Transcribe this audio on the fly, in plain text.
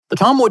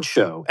Tom Woods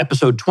Show,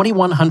 episode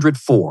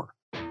 2104.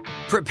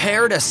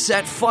 Prepare to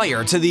set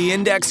fire to the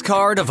index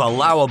card of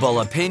allowable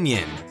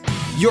opinion.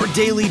 Your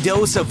daily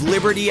dose of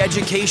liberty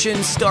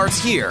education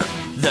starts here.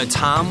 The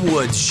Tom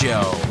Woods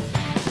Show.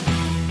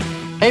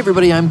 Hey,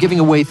 everybody, I'm giving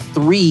away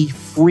 3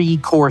 free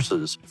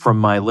courses from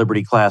my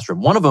Liberty Classroom.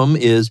 One of them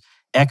is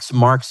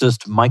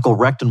ex-Marxist Michael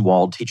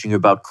Rechtenwald teaching you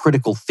about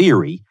critical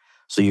theory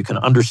so you can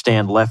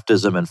understand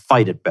leftism and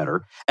fight it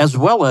better, as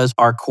well as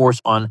our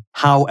course on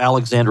how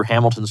Alexander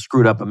Hamilton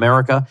screwed up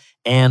America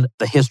and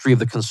the history of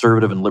the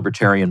conservative and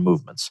libertarian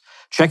movements.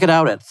 Check it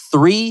out at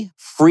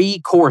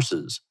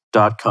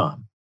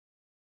 3freecourses.com.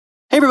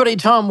 Hey, everybody,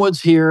 Tom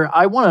Woods here.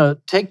 I want to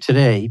take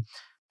today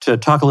to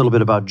talk a little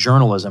bit about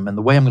journalism, and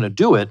the way I'm going to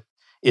do it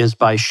is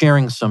by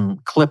sharing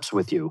some clips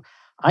with you.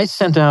 I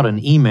sent out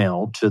an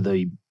email to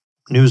the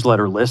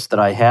newsletter list that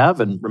I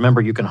have, and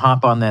remember, you can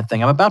hop on that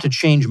thing. I'm about to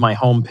change my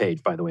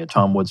homepage, by the way, at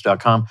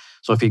tomwoods.com.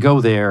 So if you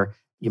go there,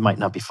 you might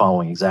not be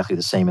following exactly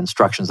the same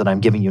instructions that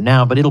I'm giving you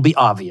now, but it'll be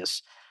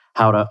obvious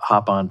how to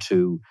hop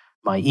onto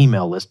my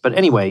email list. But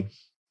anyway,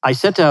 I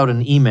sent out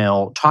an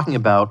email talking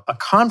about a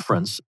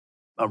conference,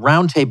 a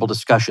roundtable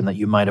discussion that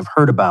you might have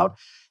heard about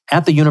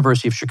at the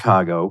University of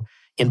Chicago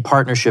in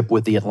partnership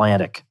with The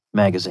Atlantic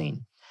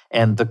magazine.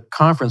 And the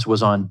conference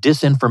was on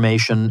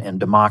disinformation and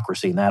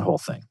democracy and that whole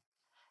thing.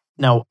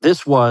 Now,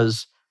 this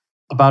was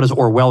about as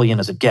Orwellian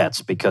as it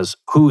gets, because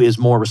who is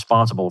more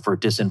responsible for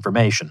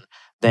disinformation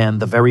than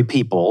the very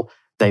people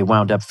they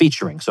wound up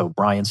featuring? So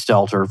Brian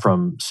Stelter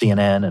from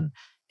CNN and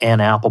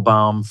Ann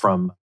Applebaum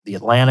from The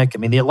Atlantic. I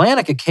mean, The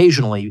Atlantic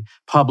occasionally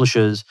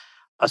publishes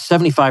a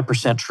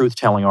 75%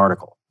 truth-telling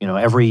article. You know,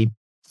 every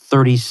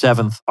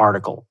 37th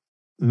article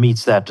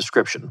meets that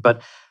description.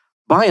 But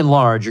by and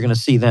large, you're going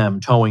to see them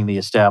towing the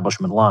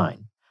establishment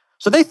line.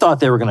 So they thought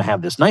they were going to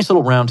have this nice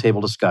little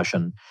roundtable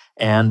discussion,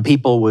 and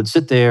people would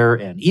sit there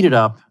and eat it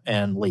up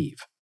and leave.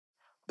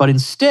 But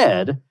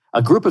instead,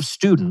 a group of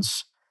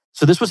students,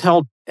 so this was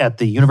held at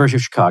the University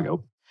of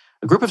Chicago,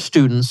 a group of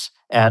students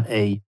at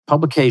a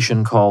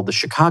publication called the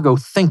Chicago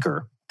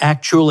Thinker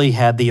actually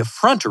had the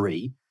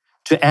effrontery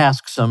to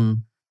ask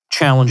some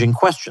challenging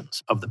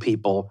questions of the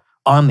people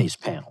on these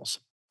panels.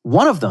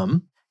 One of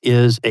them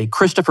is a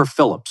Christopher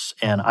Phillips,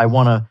 and I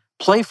want to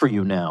play for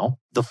you now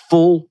the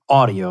full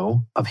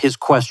audio of his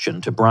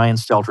question to Brian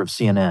Stelter of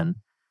CNN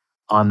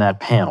on that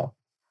panel.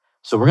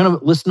 So we're going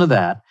to listen to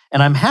that.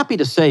 And I'm happy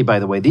to say, by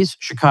the way, these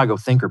Chicago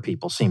Thinker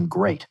people seem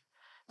great.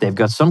 They've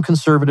got some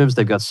conservatives,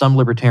 they've got some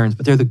libertarians,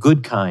 but they're the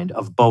good kind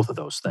of both of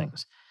those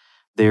things.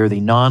 They're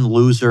the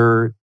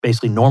non-loser,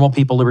 basically normal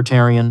people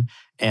libertarian,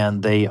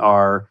 and they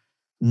are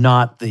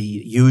not the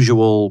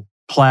usual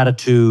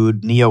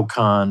platitude,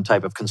 neocon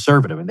type of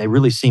conservative. And they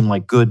really seem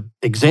like good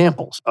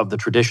examples of the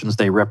traditions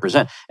they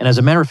represent. And as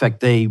a matter of fact,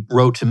 they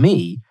wrote to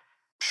me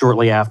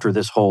shortly after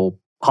this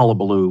whole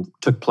hullabaloo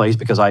took place,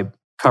 because I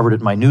covered it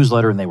in my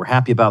newsletter and they were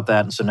happy about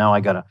that. And so now I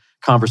got a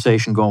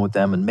conversation going with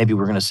them, and maybe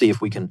we're going to see if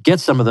we can get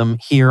some of them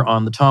here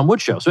on the Tom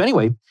Woods Show. So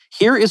anyway,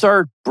 here is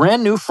our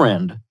brand new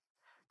friend,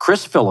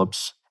 Chris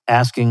Phillips,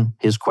 asking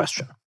his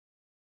question.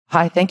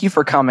 Hi, thank you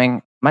for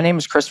coming. My name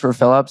is Christopher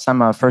Phillips.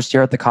 I'm a first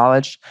year at the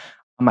college.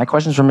 My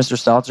question is for Mr.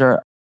 Stelter.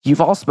 You've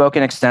all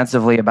spoken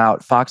extensively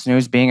about Fox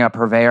News being a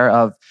purveyor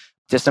of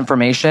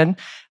disinformation,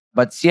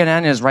 but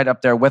CNN is right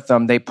up there with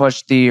them. They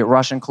pushed the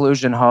Russian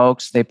collusion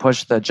hoax. They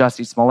pushed the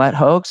Jussie Smollett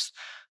hoax.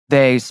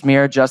 They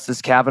smeared Justice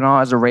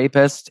Kavanaugh as a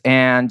rapist,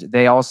 and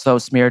they also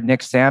smeared Nick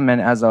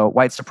Sandmann as a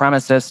white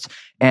supremacist.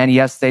 And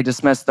yes, they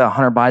dismissed the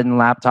Hunter Biden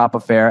laptop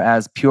affair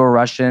as pure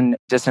Russian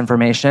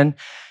disinformation.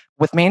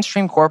 With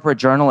mainstream corporate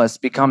journalists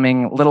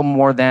becoming little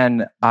more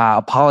than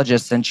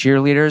apologists and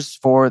cheerleaders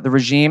for the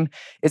regime,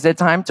 is it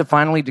time to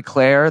finally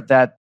declare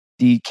that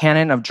the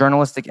canon of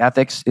journalistic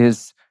ethics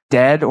is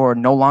dead or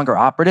no longer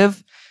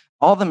operative?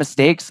 All the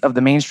mistakes of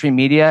the mainstream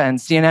media, and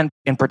CNN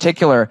in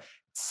particular,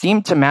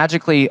 seem to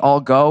magically all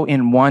go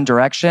in one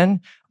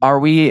direction. Are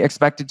we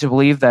expected to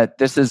believe that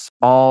this is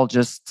all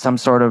just some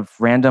sort of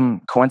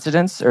random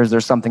coincidence, or is there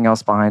something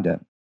else behind it?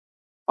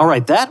 All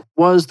right, that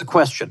was the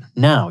question.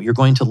 Now you're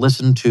going to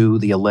listen to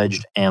the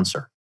alleged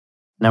answer.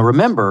 Now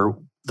remember,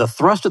 the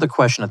thrust of the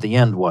question at the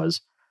end was,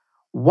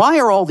 why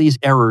are all these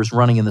errors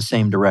running in the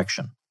same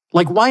direction?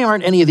 Like, why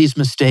aren't any of these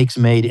mistakes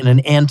made in an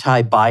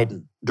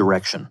anti-Biden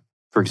direction,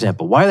 for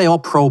example? Why are they all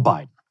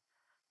pro-Biden?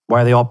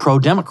 Why are they all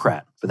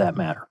pro-Democrat, for that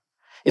matter?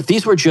 If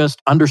these were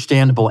just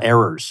understandable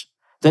errors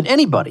that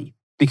anybody,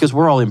 because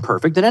we're all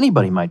imperfect, that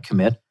anybody might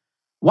commit,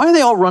 why are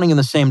they all running in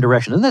the same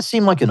direction? Doesn't that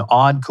seem like an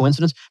odd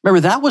coincidence? Remember,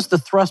 that was the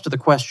thrust of the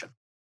question.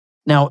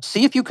 Now,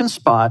 see if you can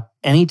spot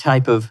any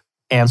type of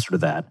answer to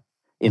that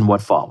in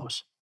what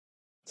follows.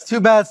 It's too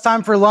bad. It's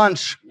time for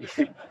lunch.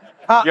 You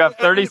have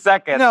 30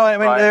 seconds. No, I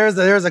mean, right?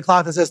 there's a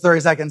clock that says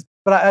 30 seconds.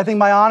 But I think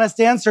my honest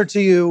answer to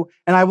you,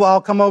 and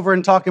I'll come over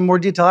and talk in more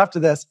detail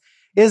after this,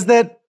 is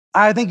that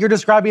I think you're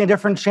describing a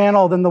different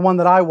channel than the one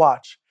that I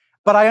watch.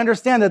 But I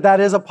understand that that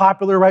is a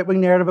popular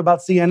right-wing narrative about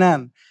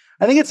CNN.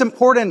 I think it's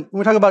important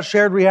when we talk about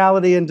shared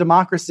reality and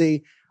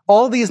democracy,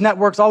 all these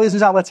networks, all these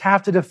news outlets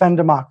have to defend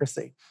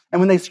democracy. And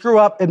when they screw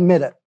up,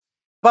 admit it.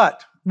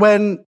 But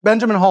when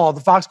Benjamin Hall,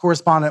 the Fox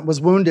correspondent,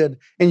 was wounded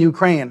in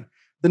Ukraine,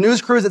 the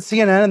news crews at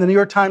CNN and the New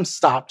York Times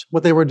stopped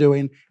what they were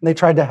doing, and they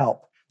tried to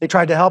help. They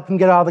tried to help him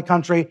get out of the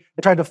country.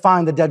 They tried to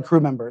find the dead crew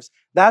members.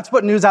 That's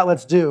what news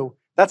outlets do.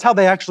 That's how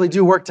they actually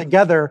do work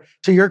together,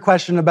 to your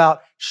question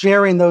about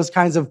sharing those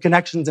kinds of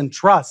connections and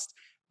trust.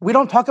 We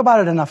don't talk about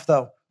it enough,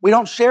 though. We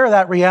don't share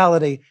that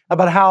reality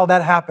about how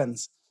that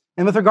happens.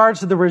 And with regards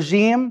to the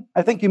regime,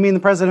 I think you mean the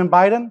President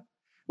Biden.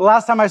 The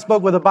last time I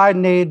spoke with a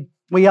Biden aide,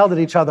 we yelled at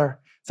each other.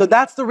 So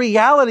that's the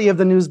reality of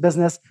the news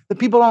business that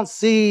people don't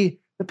see,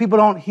 that people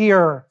don't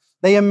hear.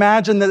 They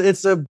imagine that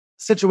it's a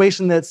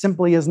situation that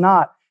simply is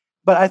not.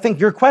 But I think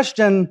your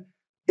question,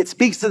 it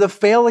speaks to the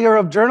failure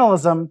of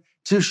journalism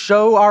to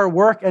show our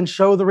work and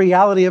show the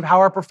reality of how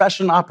our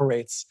profession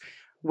operates.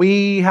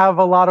 We have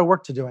a lot of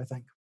work to do, I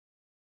think.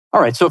 All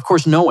right, so of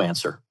course, no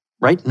answer,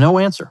 right? No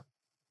answer.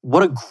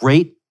 What a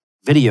great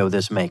video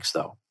this makes,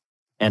 though,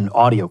 an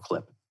audio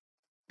clip,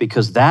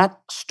 because that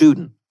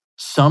student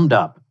summed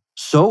up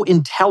so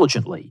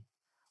intelligently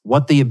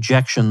what the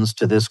objections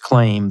to this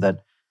claim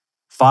that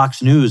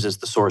Fox News is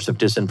the source of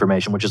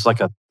disinformation, which is like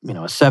a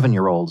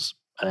 7-year-old's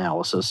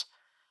analysis,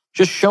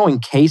 just showing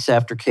case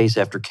after case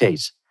after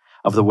case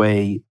of the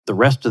way the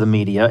rest of the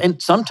media,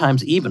 and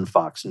sometimes even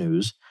Fox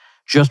News,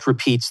 just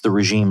repeats the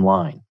regime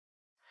line.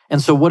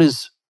 And so what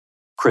is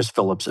Chris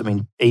Phillips?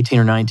 18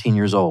 or 19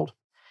 years old.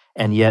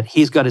 And yet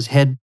he's got his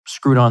head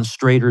screwed on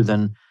straighter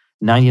than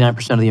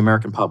 99% of the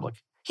American public.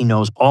 He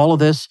knows all of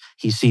this.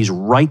 He sees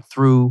right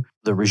through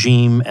the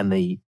regime and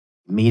the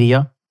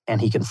media, and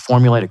he can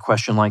formulate a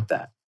question like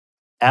that.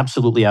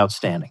 Absolutely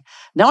outstanding.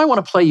 Now I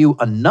want to play you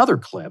another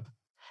clip,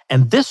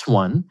 and this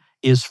one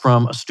is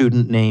from a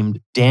student named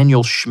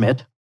Daniel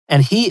Schmidt,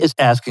 and he is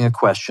asking a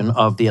question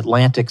of The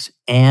Atlantic's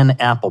Anne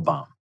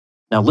Applebaum.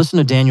 Now listen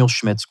to Daniel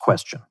Schmidt's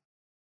question.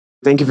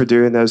 Thank you for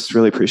doing this.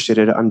 Really appreciate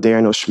it. I'm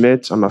Daniel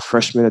Schmidt. I'm a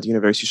freshman at the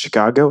University of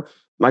Chicago.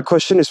 My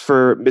question is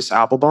for Ms.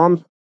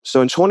 Applebaum.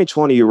 So in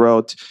 2020, you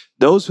wrote,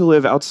 those who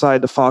live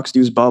outside the Fox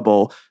News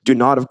bubble do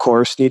not, of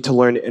course, need to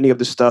learn any of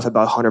the stuff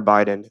about Hunter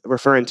Biden,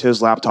 referring to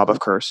his laptop, of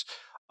course.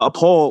 A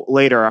poll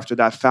later after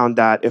that found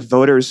that if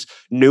voters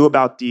knew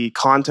about the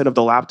content of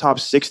the laptop,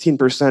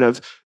 16%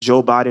 of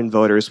Joe Biden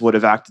voters would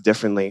have acted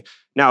differently.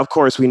 Now, of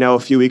course, we know a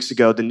few weeks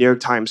ago, the New York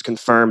Times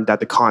confirmed that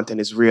the content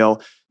is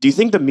real. Do you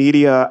think the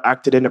media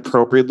acted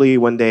inappropriately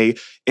when they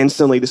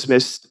instantly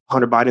dismissed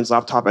Hunter Biden's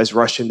laptop as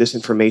Russian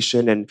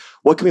disinformation? And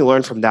what can we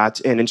learn from that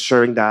in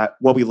ensuring that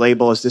what we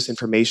label as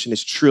disinformation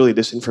is truly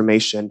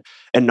disinformation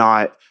and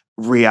not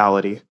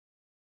reality?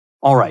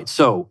 All right.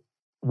 So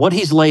what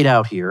he's laid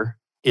out here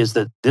is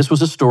that this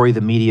was a story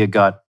the media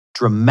got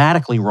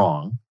dramatically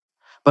wrong,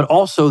 but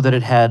also that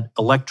it had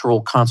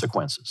electoral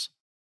consequences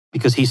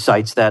because he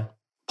cites that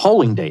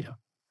polling data.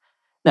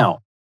 Now,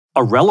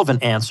 a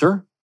relevant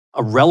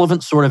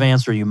sort of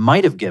answer you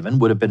might have given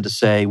would have been to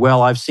say,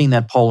 well, I've seen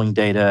that polling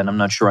data and I'm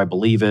not sure I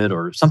believe it,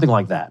 or something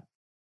like that.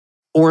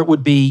 Or it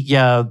would be,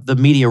 yeah, the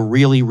media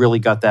really, really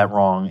got that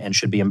wrong and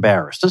should be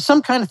embarrassed. So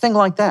some kind of thing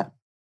like that.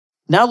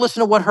 Now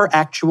listen to what her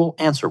actual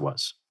answer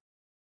was.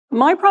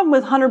 My problem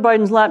with Hunter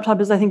Biden's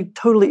laptop is I think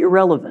totally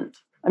irrelevant.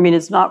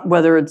 It's not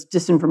whether it's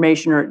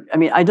disinformation or,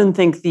 I don't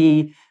think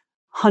the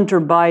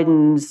Hunter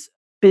Biden's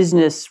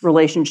business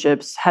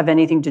relationships have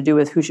anything to do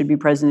with who should be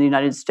president of the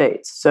United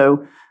States.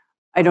 So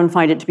I don't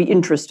find it to be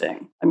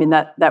interesting.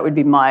 That would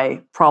be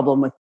my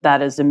problem with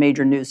that as a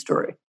major news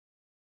story.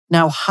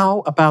 Now,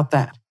 how about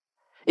that?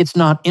 It's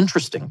not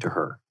interesting to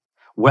her.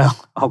 Well,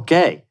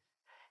 okay.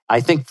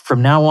 I think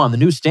from now on, the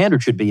new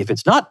standard should be if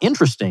it's not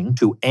interesting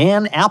to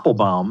Anne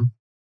Applebaum,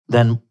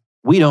 then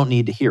we don't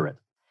need to hear it.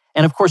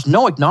 And of course,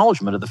 no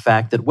acknowledgement of the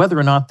fact that whether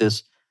or not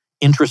this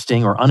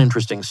interesting or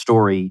uninteresting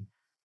story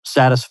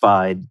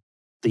satisfied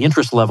the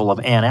interest level of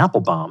Anne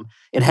Applebaum,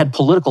 it had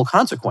political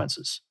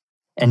consequences.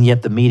 And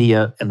yet the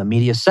media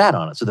sat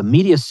on it. So the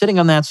media sitting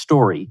on that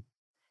story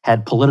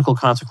had political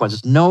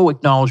consequences. No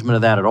acknowledgement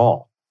of that at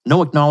all.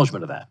 No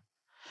acknowledgement of that.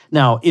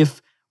 Now,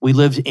 if we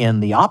lived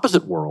in the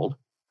opposite world,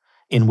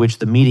 in which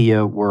the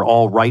media were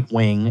all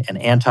right-wing and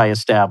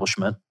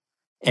anti-establishment,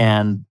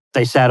 and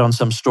they sat on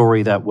some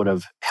story that would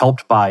have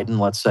helped Biden,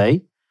 let's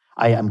say,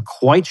 I am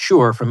quite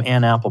sure from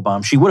Anne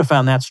Applebaum, she would have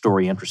found that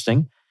story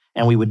interesting,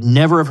 and we would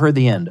never have heard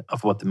the end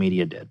of what the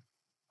media did.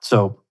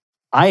 So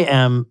I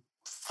am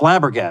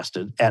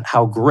flabbergasted at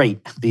how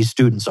great these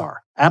students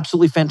are.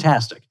 Absolutely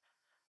fantastic.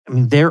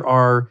 There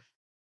are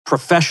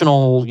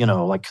professional,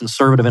 like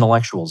conservative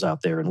intellectuals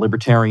out there and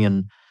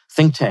libertarian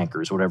think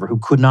tankers, whatever, who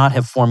could not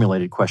have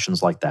formulated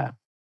questions like that.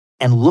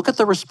 And look at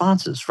the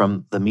responses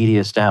from the media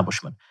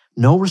establishment.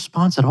 No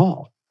response at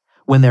all.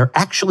 When they're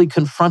actually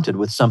confronted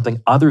with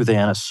something other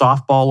than a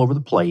softball over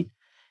the plate,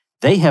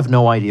 they have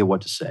no idea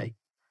what to say.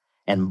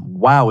 And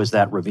wow, is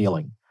that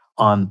revealing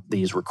on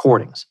these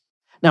recordings.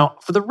 Now,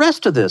 for the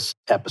rest of this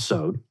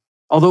episode,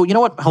 although, you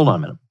know what? Hold on a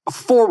minute.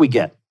 Before we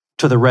get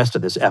to the rest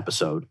of this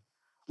episode,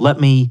 let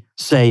me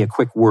say a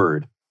quick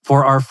word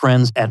for our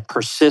friends at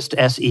Persist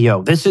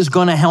SEO. This is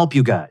going to help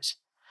you guys.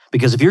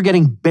 Because if you're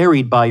getting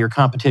buried by your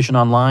competition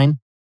online,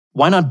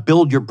 Why not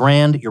build your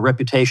brand, your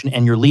reputation,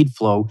 and your lead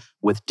flow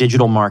with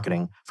digital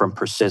marketing from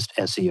Persist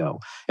SEO?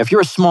 If you're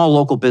a small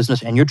local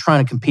business and you're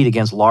trying to compete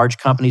against large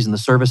companies in the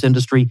service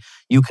industry,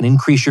 you can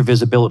increase your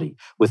visibility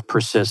with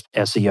Persist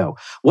SEO.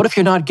 What if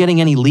you're not getting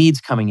any leads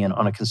coming in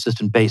on a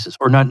consistent basis,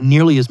 or not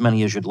nearly as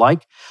many as you'd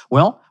like?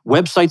 Well,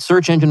 website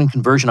search engine and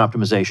conversion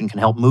optimization can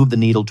help move the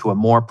needle to a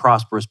more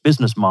prosperous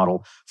business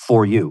model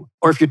for you.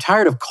 Or if you're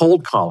tired of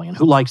cold calling, and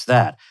who likes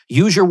that,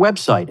 use your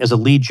website as a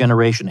lead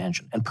generation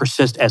engine, and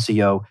Persist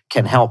SEO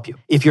can help you.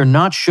 If you're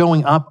not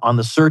showing up on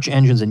the search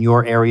engines in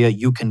your area,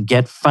 you can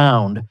get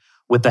found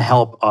with the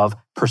help of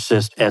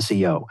Persist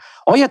SEO.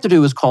 All you have to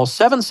do is call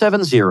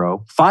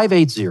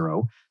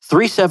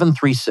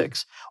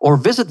 770-580-3736 or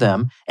visit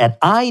them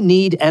at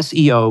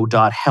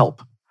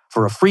ineedseo.help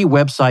for a free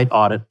website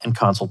audit and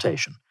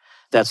consultation.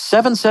 That's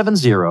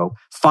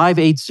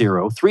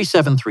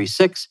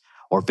 770-580-3736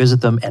 or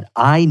visit them at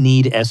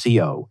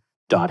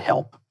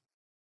ineedseo.help.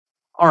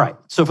 All right,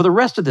 so for the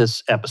rest of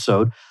this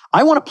episode,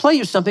 I want to play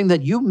you something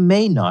that you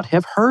may not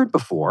have heard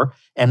before,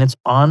 and it's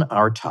on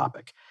our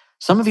topic.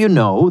 Some of you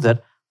know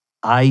that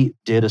I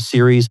did a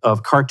series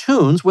of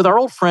cartoons with our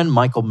old friend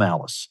Michael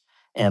Malice,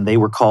 and they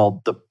were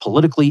called The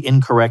Politically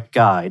Incorrect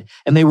Guide,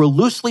 and they were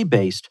loosely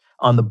based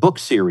on the book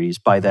series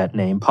by that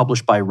name,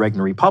 published by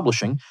Regnery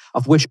Publishing,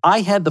 of which I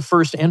had the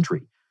first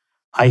entry.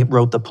 I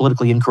wrote The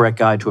Politically Incorrect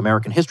Guide to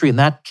American History, and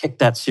that kicked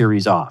that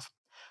series off.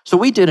 So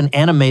we did an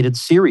animated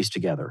series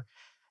together,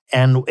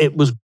 and it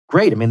was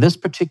great. I mean, this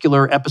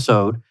particular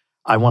episode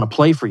I want to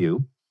play for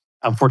you.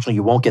 Unfortunately,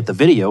 you won't get the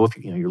video if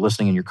you're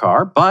listening in your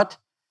car, but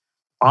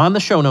on the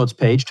show notes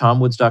page,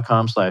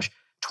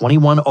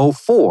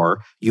 tomwoods.com/2104,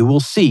 you will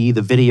see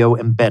the video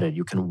embedded.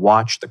 You can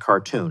watch the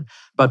cartoon.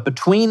 But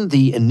between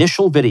the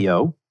initial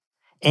video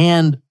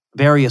and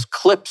various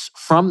clips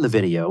from the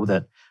video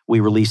that we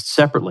released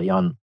separately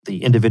on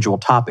the individual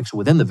topics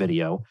within the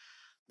video,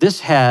 this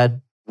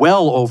had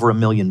well over 1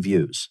 million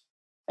views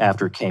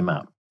after it came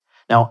out.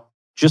 Now,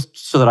 just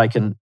so that I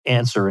can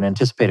answer and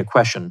anticipate a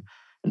question,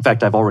 in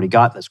fact, I've already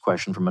gotten this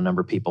question from a number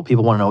of people.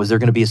 People want to know, is there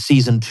going to be a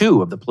season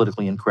 2 of the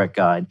Politically Incorrect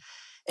Guide?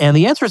 And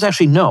the answer is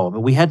actually no. I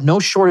mean, we had no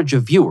shortage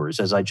of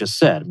viewers, as I just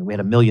said. I mean, we had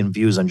 1 million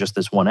views on just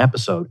this one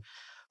episode.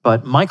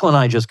 But Michael and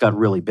I just got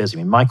really busy. I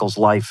mean, Michael's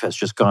life has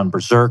just gone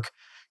berserk.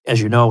 As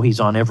you know,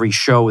 he's on every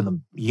show in the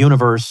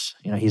universe.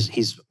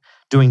 He's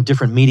doing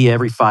different media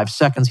every 5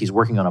 seconds. He's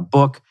working on a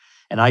book.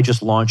 And I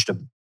just launched a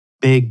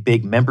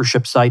big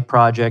membership site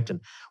project. And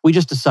we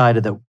just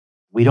decided that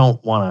we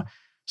don't want to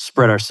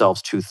spread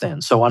ourselves too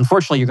thin. So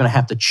unfortunately, you're going to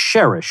have to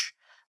cherish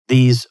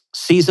these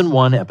season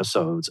 1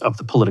 episodes of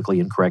the Politically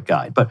Incorrect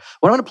Guide. But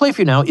what I'm going to play for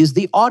you now is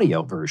the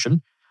audio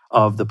version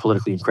of the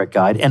Politically Incorrect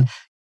Guide. And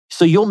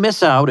so you'll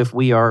miss out if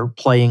we are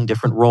playing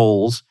different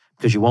roles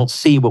because you won't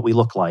see what we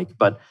look like,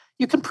 but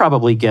you can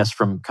probably guess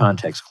from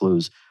context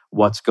clues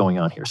what's going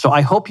on here. So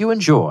I hope you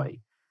enjoy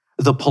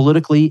the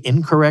Politically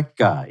Incorrect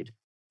Guide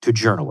to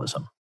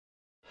Journalism.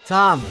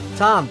 Tom,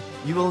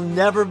 you will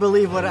never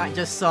believe what I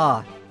just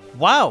saw.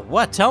 Wow,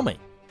 what? Tell me.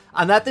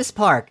 I'm at this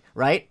park,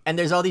 right? And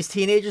there's all these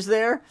teenagers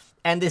there,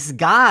 and this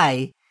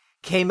guy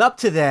came up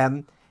to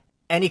them,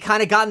 and he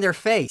kind of got in their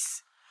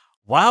face.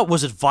 Wow,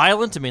 was it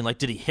violent? I mean,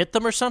 did he hit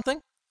them or something?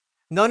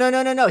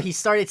 No. He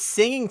started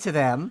singing to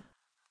them,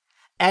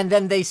 and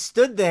then they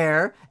stood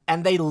there,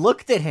 and they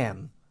looked at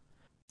him.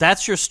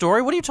 That's your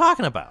story? What are you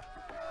talking about?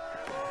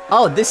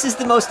 Oh, this is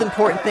the most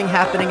important thing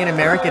happening in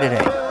America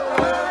today.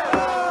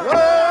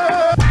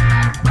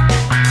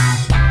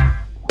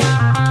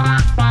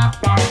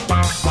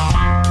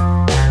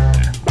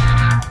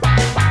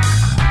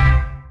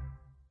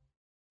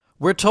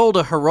 We're told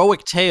a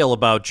heroic tale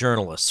about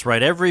journalists,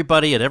 right?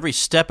 Everybody at every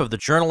step of the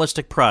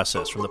journalistic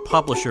process, from the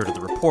publisher to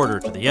the reporter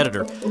to the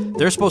editor,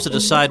 they're supposed to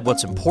decide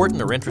what's important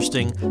or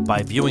interesting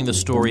by viewing the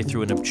story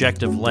through an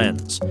objective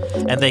lens.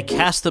 And they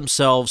cast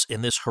themselves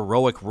in this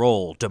heroic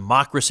role.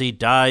 Democracy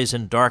dies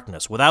in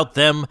darkness. Without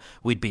them,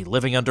 we'd be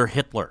living under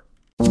Hitler.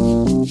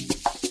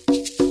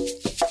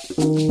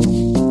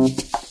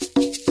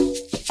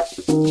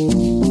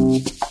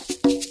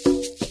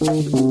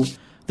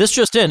 This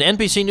just in,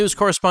 NBC News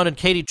correspondent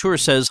Katie Tour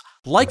says,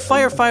 like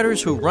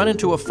firefighters who run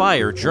into a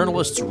fire,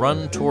 journalists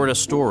run toward a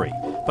story.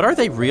 But are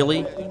they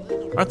really?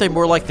 Aren't they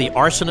more like the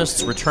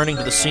arsonists returning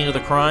to the scene of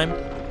the crime?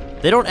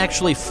 They don't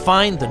actually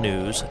find the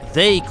news,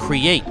 they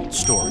create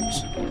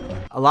stories.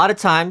 A lot of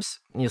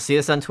times, and you'll see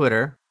this on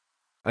Twitter,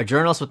 a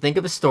journalist will think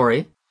of a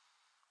story,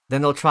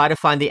 then they'll try to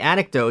find the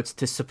anecdotes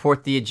to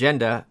support the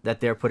agenda that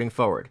they're putting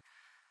forward.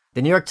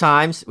 The New York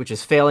Times, which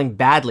is failing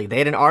badly, they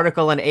had an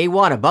article on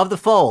A1, Above the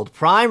Fold,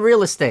 prime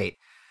real estate.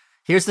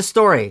 Here's the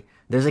story.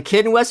 There's a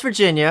kid in West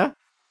Virginia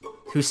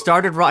who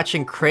started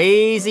watching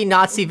crazy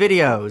Nazi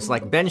videos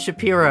like Ben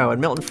Shapiro and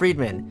Milton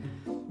Friedman.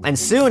 And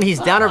soon he's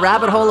down a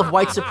rabbit hole of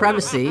white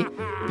supremacy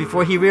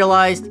before he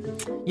realized,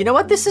 you know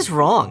what, this is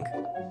wrong.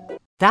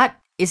 That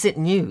isn't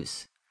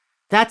news.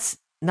 That's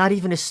not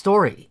even a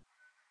story.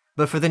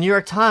 But for the New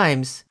York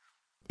Times,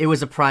 it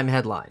was a prime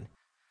headline.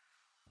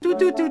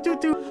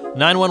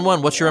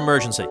 911, what's your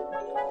emergency?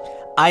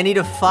 I need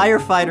a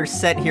firefighter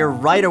sent here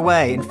right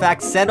away. In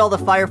fact, send all the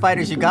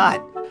firefighters you got.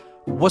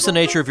 What's the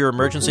nature of your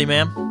emergency,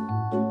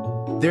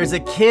 ma'am? There's a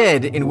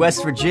kid in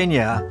West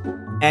Virginia,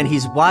 and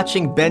he's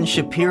watching Ben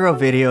Shapiro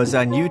videos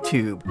on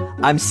YouTube.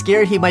 I'm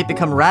scared he might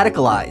become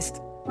radicalized.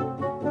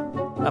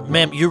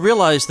 Ma'am, you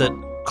realize that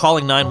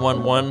calling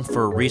 911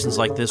 for reasons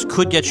like this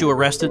could get you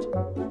arrested?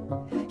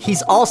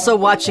 He's also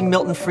watching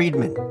Milton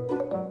Friedman.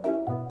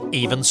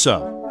 Even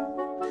so.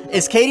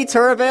 Is Katie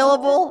Tur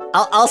available?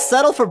 I'll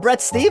settle for Brett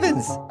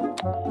Stevens.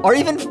 Or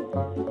even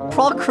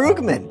Paul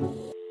Krugman.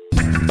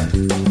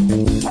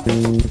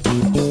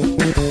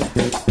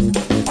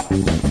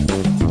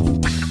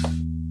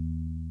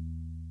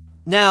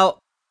 Now,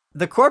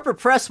 the corporate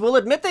press will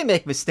admit they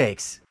make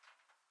mistakes.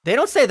 They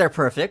don't say they're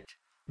perfect.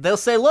 They'll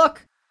say,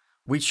 look,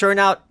 we churn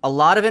out a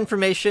lot of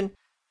information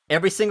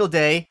every single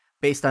day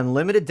based on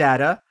limited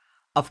data.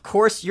 Of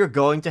course, you're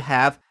going to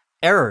have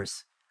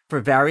errors for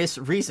various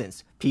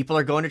reasons. People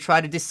are going to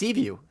try to deceive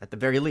you, at the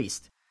very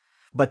least.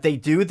 But they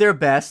do their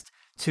best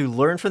to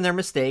learn from their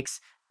mistakes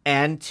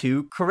and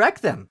to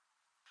correct them.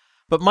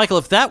 But Michael,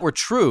 if that were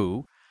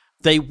true,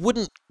 they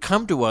wouldn't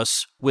come to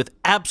us with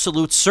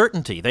absolute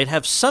certainty. They'd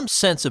have some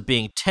sense of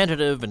being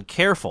tentative and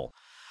careful.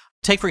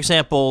 Take, for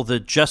example,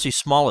 the Jussie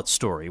Smollett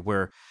story,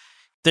 where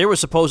there was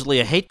supposedly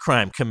a hate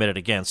crime committed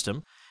against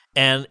him,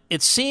 and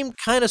it seemed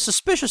kind of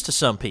suspicious to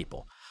some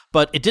people.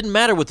 But it didn't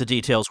matter what the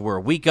details were.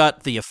 We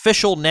got the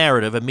official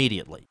narrative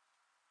immediately.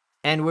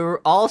 And we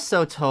were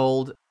also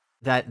told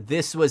that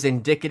this was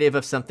indicative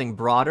of something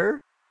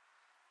broader,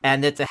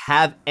 and that to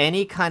have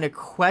any kind of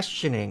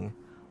questioning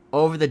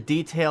over the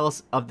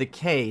details of the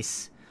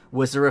case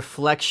was a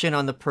reflection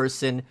on the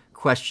person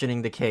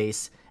questioning the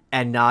case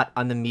and not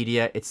on the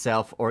media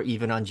itself or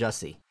even on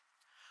Jussie.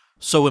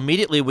 So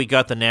immediately we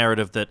got the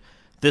narrative that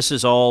this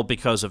is all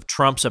because of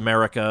Trump's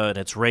America and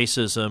its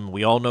racism.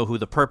 We all know who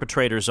the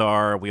perpetrators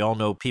are. We all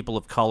know people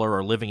of color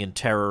are living in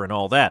terror and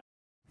all that.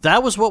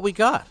 That was what we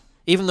got,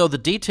 even though the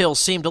details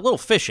seemed a little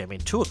fishy. I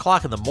mean, 2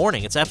 o'clock in the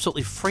morning, it's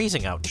absolutely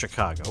freezing out in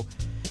Chicago.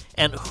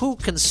 And who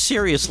can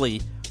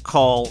seriously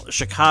call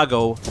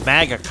Chicago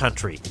MAGA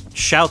country?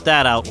 Shout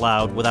that out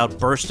loud without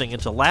bursting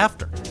into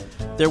laughter.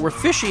 There were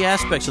fishy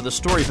aspects of the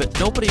story, but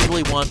nobody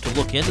really wanted to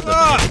look into them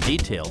in any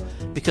detail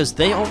because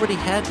they already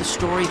had the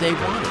story they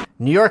wanted.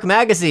 New York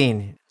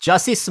Magazine,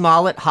 Jussie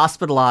Smollett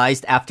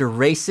hospitalized after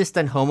racist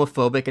and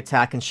homophobic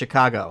attack in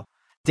Chicago.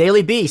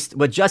 Daily Beast,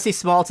 what Jussie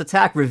Smollett's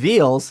attack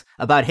reveals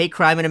about hate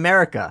crime in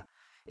America.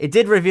 It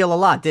did reveal a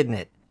lot, didn't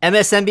it?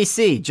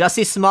 MSNBC,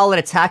 Jussie Smollett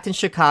attacked in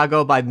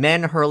Chicago by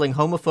men hurling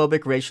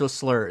homophobic racial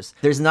slurs.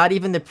 There's not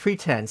even the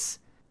pretense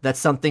that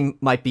something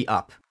might be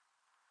up.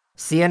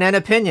 CNN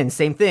Opinion,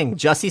 same thing.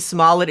 Jussie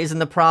Smollett isn't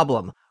the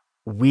problem.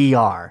 We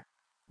are.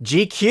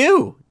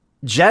 GQ,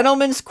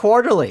 Gentleman's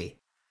Quarterly.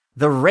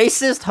 The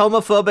racist,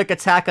 homophobic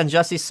attack on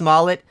Jussie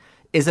Smollett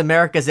is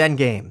America's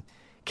endgame.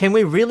 Can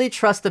we really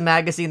trust a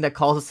magazine that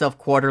calls itself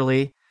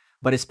quarterly,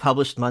 but is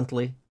published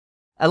monthly?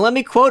 And let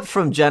me quote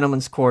from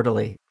Gentleman's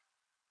Quarterly.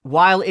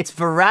 While its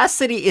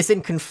veracity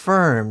isn't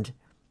confirmed,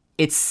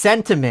 its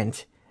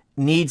sentiment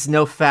needs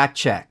no fact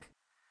check.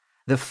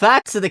 The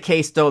facts of the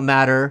case don't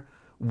matter.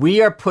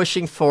 We are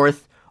pushing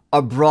forth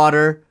a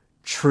broader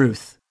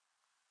truth.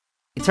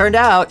 It turned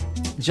out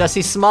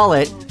Jussie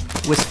Smollett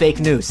was fake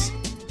news.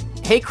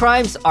 Hate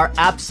crimes are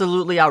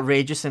absolutely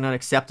outrageous and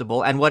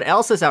unacceptable, and what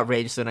else is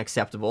outrageous and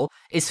unacceptable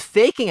is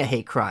faking a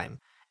hate crime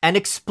and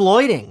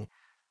exploiting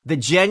the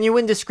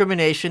genuine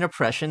discrimination,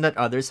 oppression that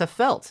others have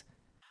felt.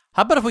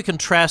 How about if we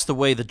contrast the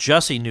way the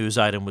Jussie news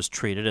item was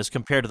treated as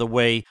compared to the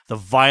way the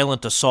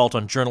violent assault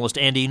on journalist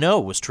Andy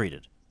Ngo was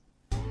treated?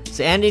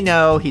 So Andy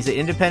Ngo, he's an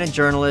independent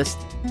journalist.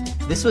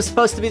 This was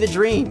supposed to be the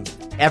dream.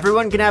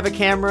 Everyone can have a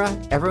camera,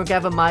 everyone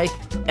can have a mic,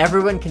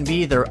 everyone can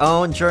be their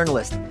own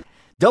journalist.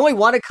 Don't we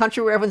want a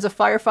country where everyone's a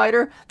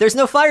firefighter? There's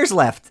no fires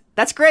left.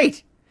 That's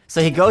great.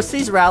 So he goes to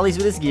these rallies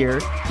with his gear,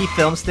 he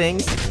films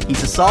things,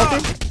 he's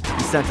assaulted,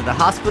 he's sent to the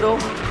hospital,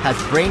 has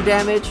brain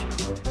damage.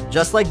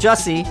 Just like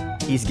Jussie,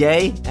 he's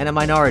gay and a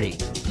minority.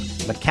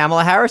 But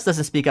Kamala Harris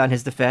doesn't speak on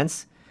his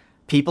defense.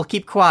 People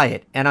keep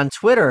quiet. And on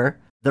Twitter,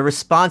 the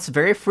response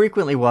very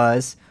frequently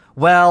was,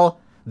 well,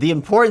 the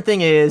important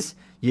thing is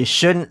you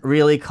shouldn't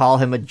really call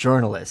him a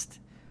journalist.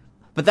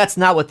 But that's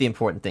not what the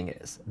important thing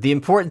is. The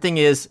important thing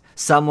is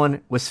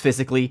someone was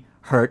physically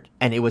hurt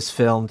and it was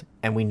filmed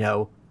and we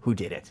know who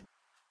did it.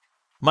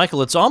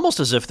 Michael, it's almost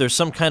as if there's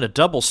some kind of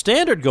double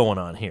standard going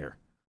on here.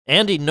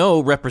 Andy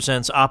Ngo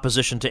represents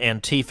opposition to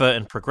Antifa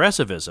and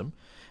progressivism,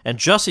 and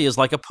Jussie is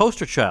like a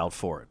poster child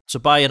for it. So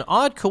by an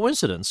odd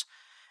coincidence,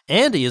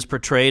 Andy is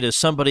portrayed as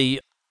somebody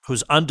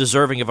who's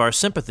undeserving of our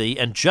sympathy,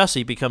 and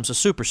Jussie becomes a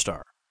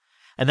superstar.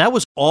 And that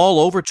was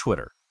all over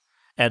Twitter,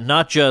 and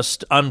not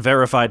just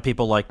unverified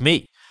people like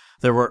me.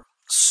 There were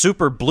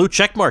super blue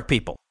checkmark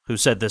people who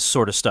said this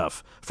sort of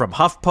stuff, from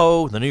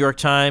HuffPo, the New York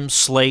Times,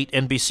 Slate,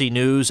 NBC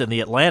News, and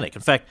The Atlantic.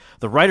 In fact,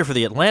 the writer for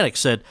The Atlantic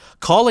said,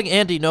 calling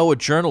Andy Ngo a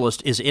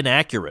journalist is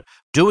inaccurate.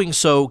 Doing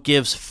so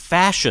gives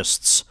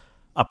fascists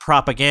a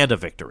propaganda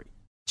victory.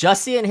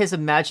 Jussie and his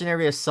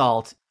imaginary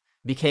assault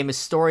became a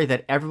story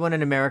that everyone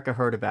in America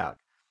heard about.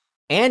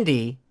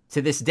 Andy,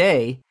 to this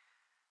day,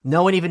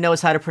 no one even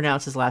knows how to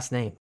pronounce his last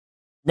name.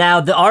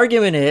 Now, the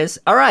argument is,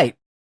 all right,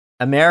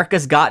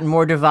 America's gotten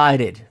more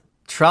divided.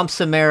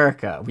 Trump's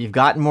America. We've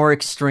gotten more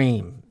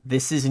extreme.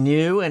 This is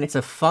new, and it's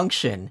a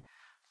function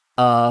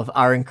of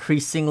our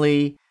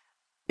increasingly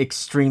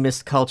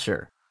extremist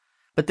culture.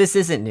 But this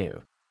isn't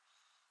new.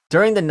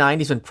 During the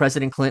 90s, when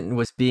President Clinton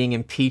was being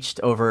impeached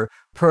over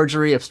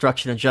perjury,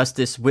 obstruction of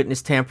justice,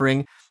 witness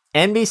tampering,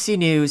 NBC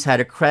News had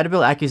a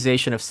credible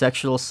accusation of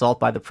sexual assault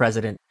by the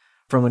president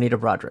from Anita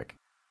Broderick.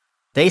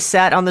 They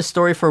sat on the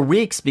story for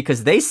weeks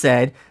because they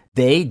said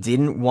they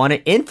didn't want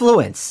to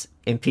influence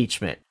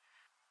impeachment.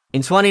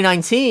 In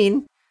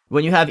 2019,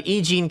 when you have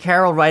E. Jean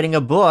Carroll writing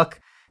a book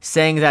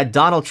saying that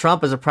Donald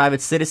Trump as a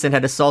private citizen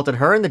had assaulted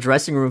her in the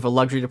dressing room of a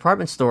luxury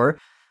department store,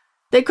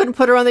 they couldn't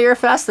put her on the air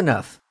fast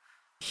enough.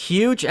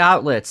 Huge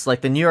outlets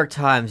like the New York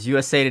Times,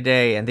 USA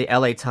Today, and the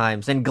LA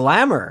Times, and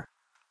Glamour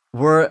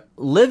were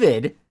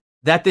livid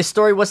that this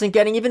story wasn't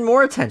getting even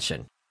more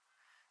attention.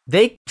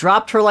 They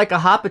dropped her like a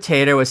hot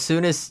potato as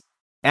soon as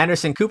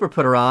Anderson Cooper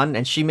put her on,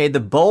 and she made the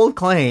bold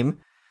claim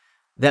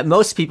that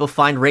most people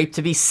find rape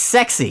to be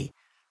sexy.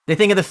 They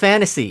think of the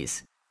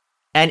fantasies.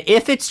 And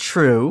if it's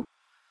true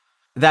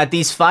that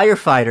these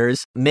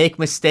firefighters make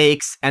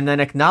mistakes and then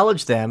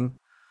acknowledge them,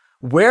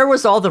 where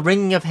was all the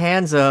wringing of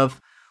hands of,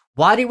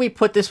 why did we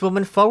put this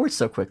woman forward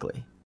so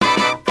quickly?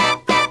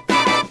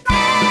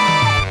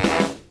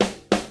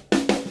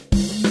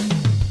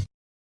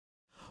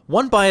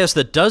 One bias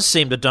that does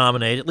seem to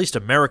dominate, at least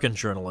American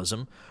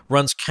journalism,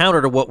 runs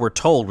counter to what we're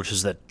told, which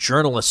is that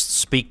journalists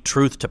speak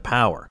truth to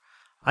power.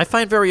 I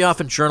find very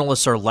often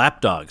journalists are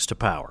lapdogs to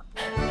power.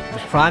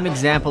 The prime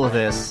example of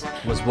this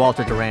was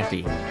Walter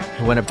Duranty,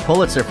 who won a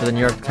Pulitzer for the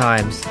New York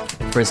Times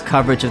for his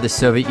coverage of the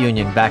Soviet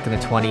Union back in the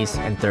 20s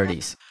and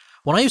 30s.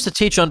 When I used to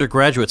teach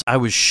undergraduates, I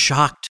was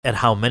shocked at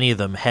how many of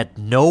them had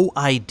no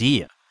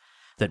idea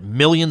that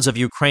millions of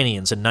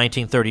Ukrainians in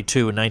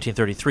 1932 and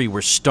 1933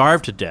 were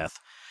starved to death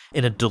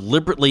in a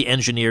deliberately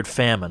engineered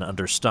famine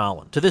under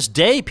Stalin. To this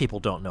day, people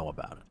don't know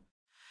about it.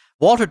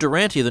 Walter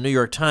Duranty of the New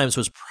York Times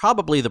was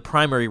probably the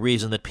primary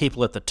reason that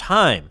people at the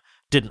time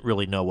didn't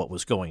really know what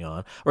was going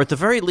on, or at the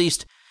very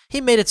least, he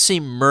made it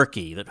seem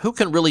murky, that who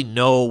can really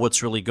know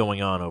what's really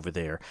going on over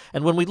there?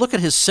 And when we look at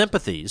his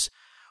sympathies,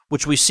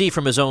 which we see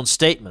from his own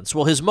statements,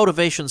 well, his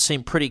motivations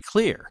seem pretty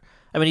clear.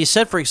 I mean, he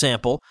said, for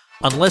example,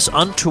 unless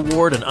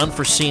untoward and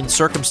unforeseen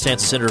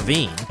circumstances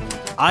intervene,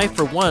 I,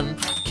 for one,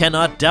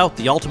 cannot doubt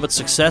the ultimate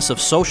success of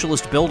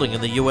socialist building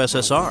in the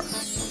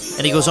USSR.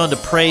 And he goes on to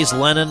praise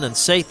Lenin and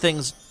say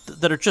things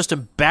that are just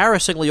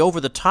embarrassingly over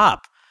the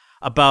top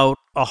about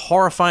a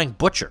horrifying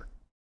butcher.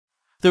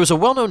 There was a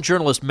well-known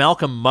journalist,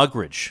 Malcolm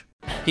Muggeridge.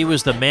 He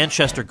was the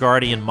Manchester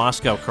Guardian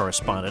Moscow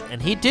correspondent,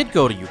 and he did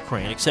go to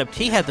Ukraine, except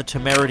he had the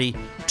temerity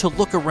to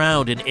look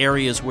around in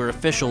areas where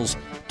officials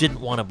didn't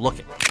want him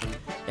looking.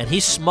 And he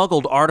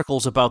smuggled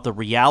articles about the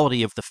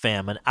reality of the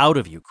famine out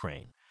of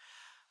Ukraine.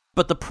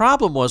 But the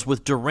problem was,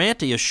 with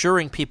Duranty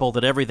assuring people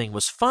that everything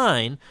was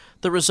fine,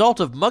 the result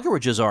of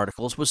Muggeridge's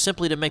articles was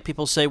simply to make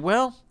people say,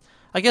 well,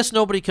 I guess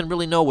nobody can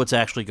really know what's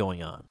actually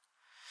going on.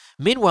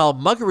 Meanwhile,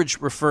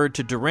 Muggeridge referred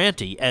to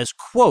Duranty as,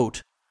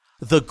 quote,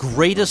 the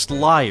greatest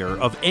liar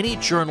of any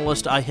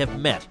journalist I have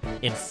met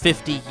in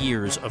 50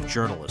 years of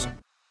journalism.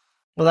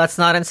 Well, that's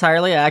not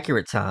entirely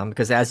accurate, Tom,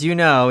 because as you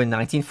know, in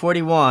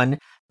 1941,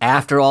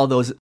 after all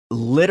those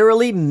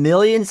literally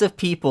millions of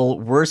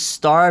people were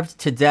starved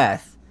to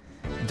death,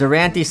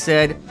 Duranty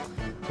said,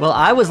 well,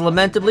 I was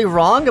lamentably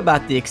wrong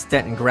about the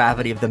extent and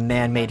gravity of the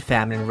man-made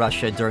famine in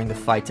Russia during the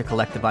fight to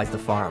collectivize the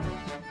farm.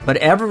 But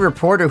every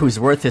reporter who's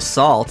worth his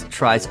salt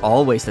tries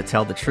always to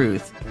tell the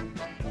truth.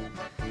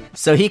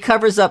 So he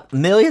covers up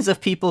millions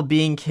of people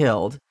being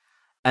killed,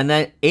 and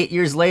then 8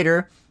 years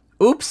later,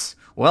 oops,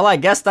 well, I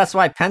guess that's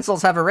why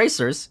pencils have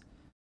erasers.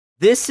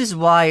 This is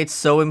why it's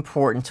so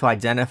important to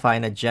identify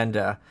an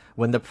agenda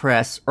when the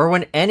press or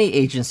when any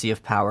agency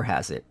of power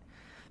has it.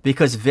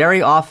 Because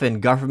very often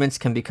governments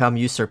can become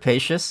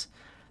usurpacious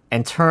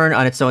and turn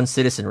on its own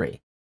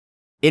citizenry.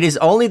 It is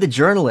only the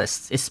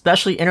journalists,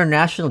 especially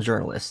international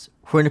journalists,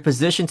 who are in a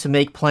position to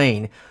make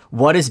plain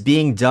what is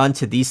being done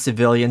to these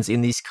civilians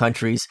in these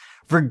countries,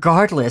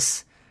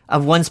 regardless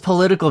of one's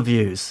political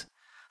views.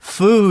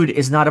 Food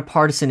is not a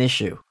partisan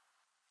issue.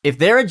 If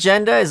their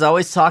agenda is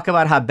always talk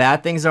about how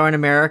bad things are in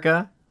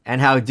America and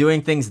how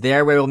doing things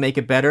their way will make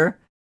it better,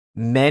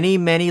 many,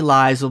 many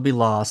lives will be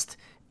lost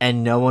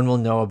and no one will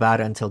know about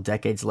it until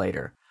decades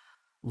later.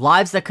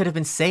 Lives that could have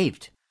been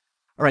saved.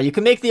 All right, you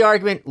can make the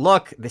argument,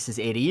 look, this is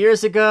 80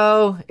 years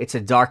ago, it's a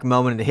dark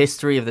moment in the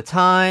history of the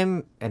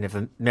time and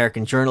of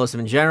American journalism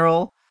in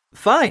general.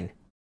 Fine.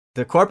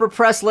 The corporate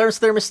press learns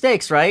their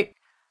mistakes, right?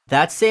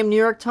 That same New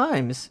York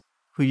Times,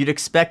 who you'd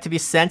expect to be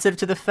sensitive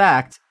to the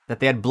fact that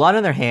they had blood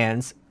on their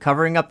hands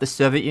covering up the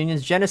Soviet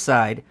Union's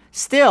genocide,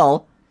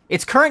 still,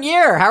 it's current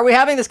year, how are we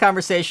having this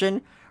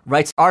conversation?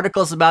 Writes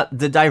articles about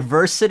the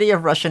diversity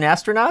of Russian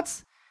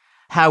astronauts,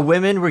 how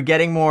women were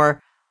getting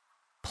more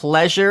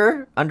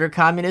pleasure under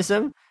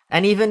communism,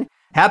 and even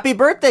Happy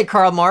birthday,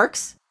 Karl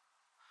Marx.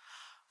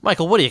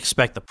 Michael, what do you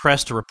expect the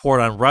press to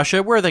report on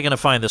Russia? Where are they going to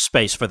find the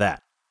space for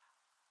that?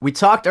 We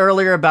talked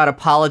earlier about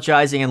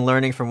apologizing and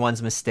learning from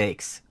one's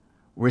mistakes.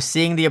 We're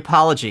seeing the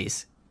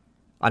apologies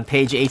on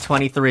page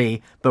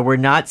 823, but we're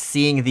not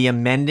seeing the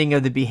amending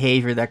of the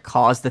behavior that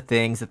caused the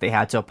things that they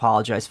had to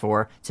apologize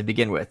for to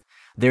begin with.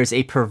 There's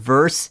a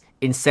perverse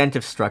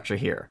incentive structure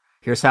here.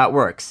 Here's how it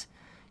works.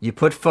 You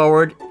put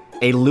forward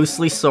a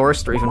loosely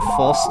sourced or even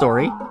false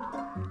story.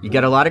 You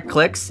get a lot of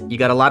clicks, you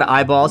got a lot of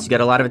eyeballs, you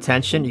get a lot of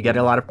attention, you get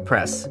a lot of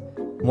press.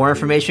 More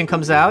information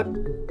comes out,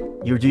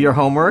 you do your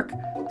homework,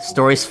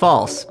 story's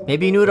false.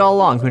 Maybe you knew it all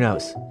along, who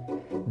knows?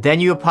 Then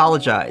you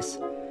apologize.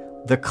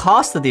 The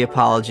cost of the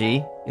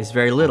apology is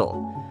very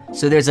little.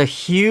 So there's a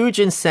huge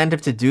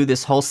incentive to do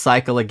this whole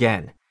cycle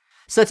again.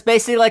 So it's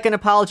basically like an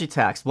apology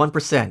tax,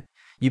 1%.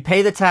 You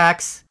pay the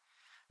tax,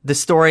 the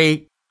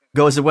story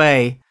goes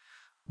away,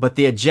 but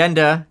the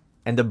agenda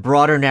and the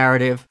broader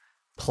narrative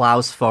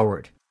plows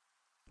forward.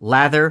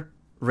 Lather,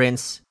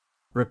 rinse,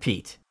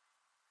 repeat.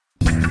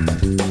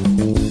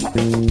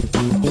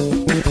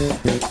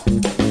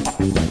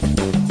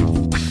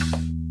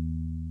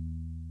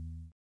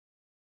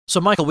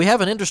 So, Michael, we have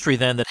an industry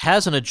then that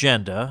has an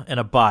agenda and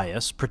a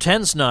bias,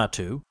 pretends not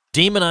to,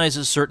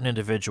 demonizes certain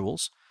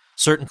individuals,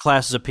 certain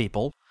classes of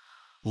people,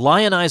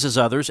 lionizes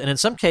others, and in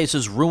some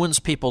cases ruins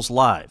people's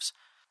lives.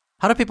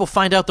 How do people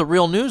find out the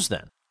real news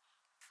then?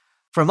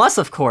 From us,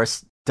 of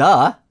course.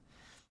 Duh.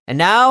 And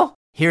now,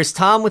 here's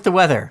Tom with the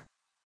weather.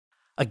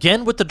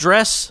 Again with the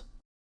dress?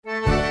 All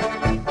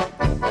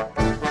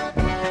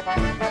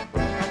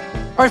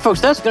right,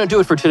 folks, that's going to do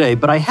it for today,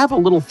 but I have a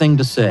little thing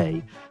to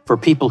say for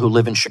people who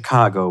live in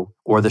Chicago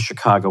or the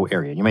Chicago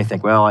area. You may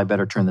think, well, I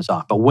better turn this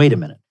off. But wait a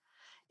minute.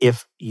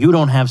 If you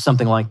don't have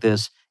something like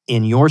this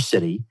in your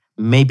city,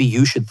 maybe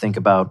you should think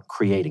about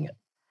creating it.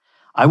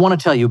 I want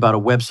to tell you about a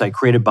website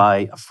created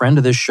by a friend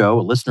of this show,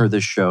 a listener of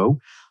this show,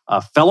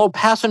 a fellow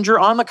passenger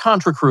on the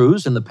Contra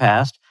Cruise in the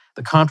past.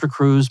 The Contra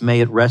Cruise,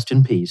 may it rest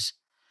in peace,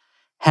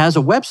 has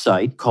a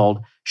website called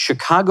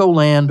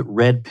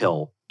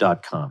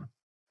ChicagolandRedPill.com.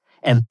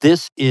 And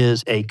this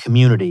is a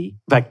community.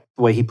 In fact,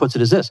 the way he puts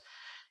it is this.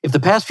 If the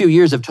past few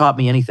years have taught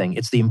me anything,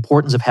 it's the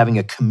importance of having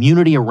a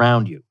community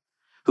around you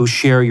who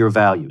share your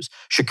values.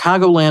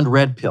 Chicagoland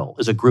Red Pill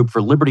is a group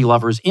for liberty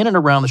lovers in and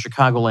around the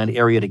Chicagoland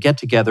area to get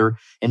together,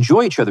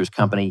 enjoy each other's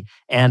company,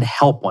 and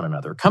help one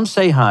another. Come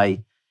say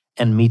hi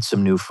and meet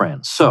some new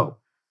friends. So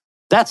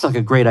that's like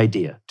a great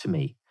idea to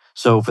me.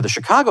 So for the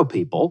Chicago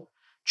people,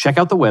 check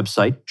out the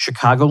website,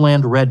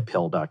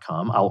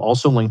 ChicagolandRedPill.com. I'll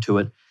also link to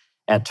it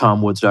at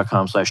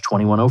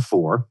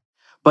TomWoods.com/2104.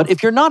 But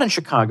if you're not in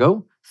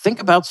Chicago, think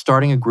about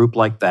starting a group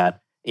like that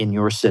in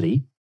your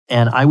city,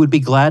 and I would be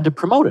glad to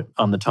promote it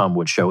on the Tom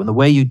Woods Show. And the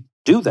way you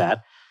do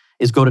that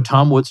is go to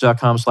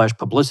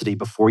TomWoods.com/publicity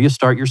before you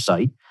start your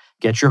site.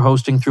 Get your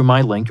hosting through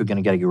my link. You're going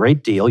to get a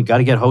great deal. You got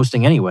to get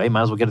hosting anyway.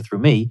 Might as well get it through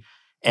me.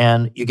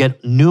 And you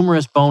get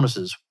numerous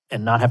bonuses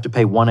and not have to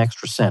pay one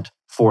extra cent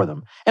for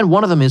them. And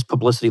one of them is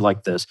publicity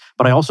like this.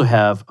 But I also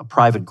have a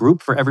private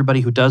group for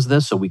everybody who does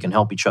this so we can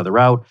help each other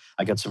out.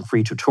 I got some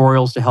free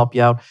tutorials to help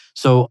you out.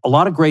 So a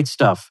lot of great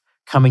stuff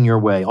coming your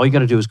way. All you got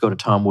to do is go to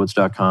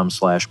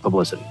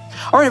TomWoods.com/publicity.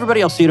 All right,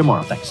 everybody, I'll see you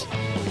tomorrow. Thanks.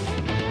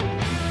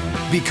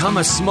 Become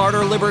a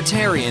smarter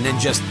libertarian in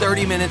just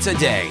 30 minutes a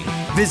day.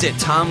 Visit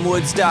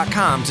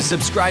TomWoods.com to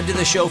subscribe to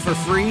the show for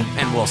free,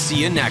 and we'll see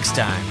you next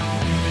time.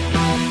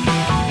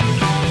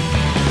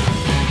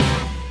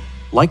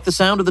 Like the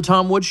sound of The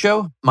Tom Woods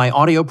Show? My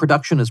audio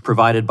production is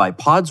provided by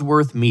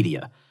Podsworth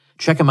Media.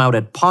 Check them out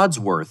at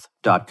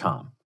podsworth.com.